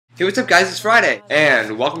Hey, what's up guys, it's Friday,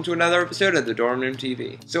 and welcome to another episode of the Dorm Room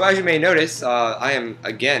TV. So as you may notice, I am,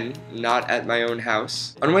 again, not at my own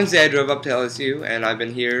house. On Wednesday I drove up to LSU, and I've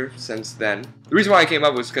been here since then. The reason why I came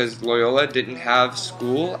up was because Loyola didn't have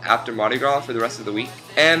school after Mardi Gras for the rest of the week,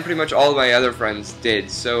 and pretty much all of my other friends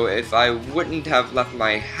did, so if I wouldn't have left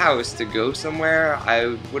my house to go somewhere,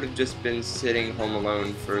 I would have just been sitting home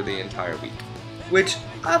alone for the entire week. Which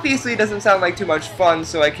obviously doesn't sound like too much fun,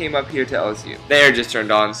 so I came up here to LSU. The air just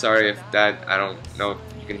turned on, sorry if that, I don't know if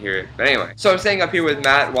you can hear it. But anyway, so I'm staying up here with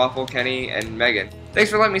Matt, Waffle, Kenny, and Megan. Thanks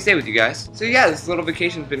for letting me stay with you guys. So yeah, this little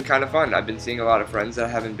vacation's been kind of fun. I've been seeing a lot of friends that I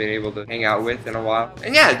haven't been able to hang out with in a while.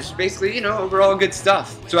 And yeah, just basically, you know, overall good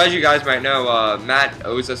stuff. So as you guys might know, Matt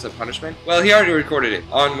owes us a punishment. Well, he already recorded it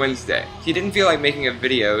on Wednesday. He didn't feel like making a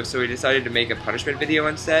video, so he decided to make a punishment video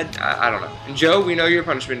instead. I don't know. And Joe, we know your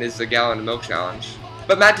punishment is the gallon of milk challenge.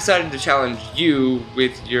 But Matt decided to challenge you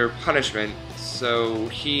with your punishment, so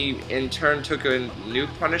he in turn took a new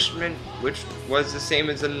punishment, which was the same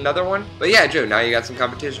as another one. But yeah, Joe, now you got some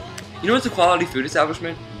competition. You know what's a quality food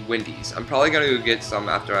establishment? Wendy's. I'm probably gonna go get some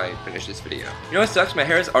after I finish this video. You know what sucks? My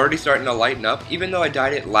hair is already starting to lighten up, even though I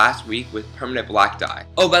dyed it last week with permanent black dye.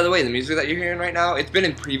 Oh, by the way, the music that you're hearing right now, it's been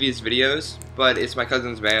in previous videos, but it's my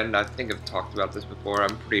cousin's band. I think I've talked about this before.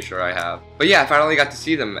 I'm pretty sure I have. But yeah, I finally got to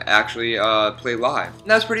see them actually play live. And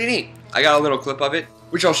that was pretty neat. I got a little clip of it,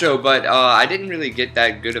 which I'll show, but I didn't really get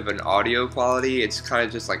that good of an audio quality. It's kind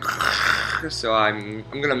of just like, so I'm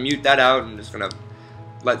gonna mute that out and just gonna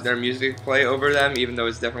let their music play over them, even though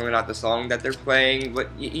it's definitely not the song that they're playing, but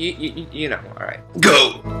you know, alright.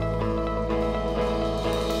 Go!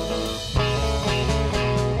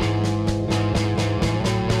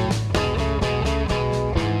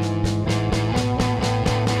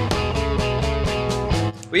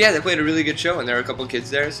 But yeah, they played a really good show, and there were a couple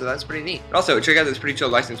kids there, so that's pretty neat. Also, check out this pretty chill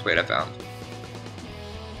license plate I found.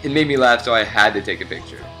 It made me laugh, so I had to take a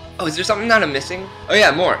picture. Oh, is there something that I'm missing? Oh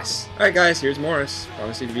yeah, Morris. Alright guys, here's Morris.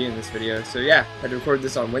 Promised you to be in this video. So yeah, I had to record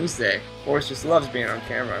this on Wednesday. Morris just loves being on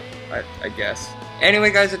camera, I guess.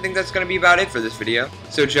 Anyway guys, I think that's going to be about it for this video.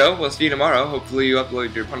 So Joe, we'll see you tomorrow. Hopefully you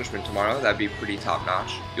upload your punishment tomorrow. That'd be pretty top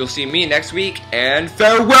notch. You'll see me next week, and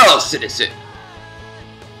farewell, citizen!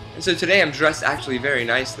 And so today I'm dressed actually very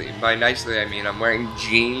nicely. By nicely I mean I'm wearing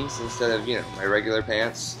jeans instead of, you know, my regular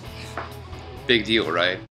pants. Big deal, right?